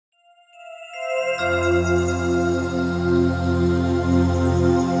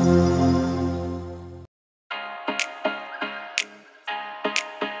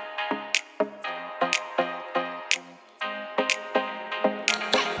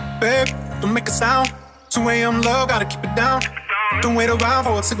Babe, don't make a sound. 2 a.m. love, gotta keep it down. Don't wait around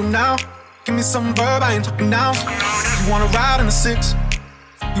for a signal now. Give me some verb, I ain't talking now. You wanna ride in the 6,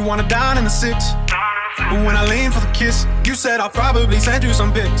 you wanna dine in the 6. But when I lean for the kiss, you said I'll probably send you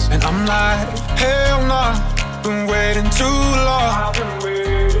some pics. And I'm like, hell nah, been waiting too long.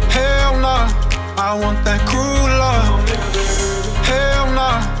 Hell nah, I want that cruel love. Hell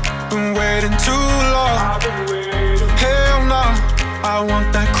nah, been waiting too long. Hell nah, I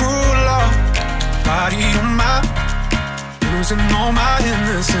want that cruel love. Body on my, losing all my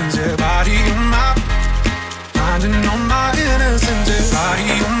innocence. Yeah, body on my, finding all my innocence. Yeah,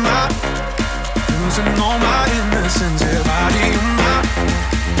 body on my, losing all my innocence. Yeah, body on my,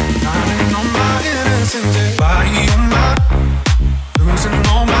 finding all my innocence. Yeah, body on my, losing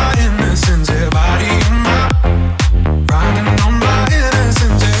all my innocence. Yeah, body on my, finding all my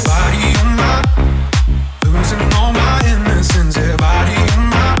innocence. Yeah, body on my, losing all my innocence. Yeah, body on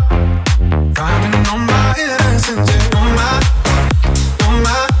my, finding all my innocence. Yeah, on my, on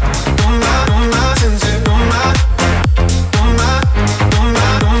my, on my, on my sins. Yeah, on my, on my, on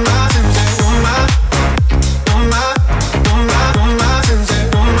my, on my sins. Yeah, on my, on my, on my, on my sins.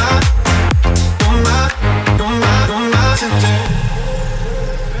 Yeah, on my, on my, on my, on my sins. Yeah.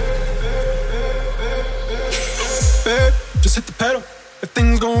 Babe, just hit the pedal. If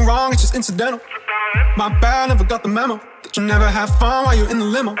things go wrong, it's just incidental. My bad, never got the memo that you never have fun while you're in the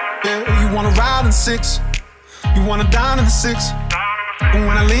limo. Yeah, you wanna ride in 6, you wanna dine in the 6. But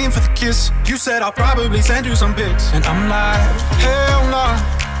when I lean for the kiss, you said I'll probably send you some pics. And I'm like, hell nah,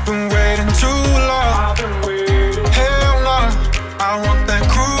 been waiting too long. Hell nah, I want that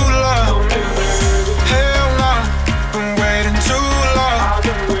cruel love. Hell nah, been waiting too long.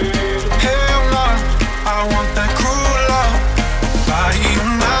 Hell nah, I want that cruel love. Body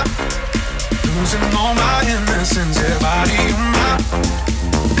on my, losing all my innocence. Yeah, body on my,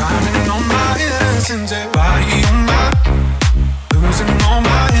 finding all my innocence. Yeah, body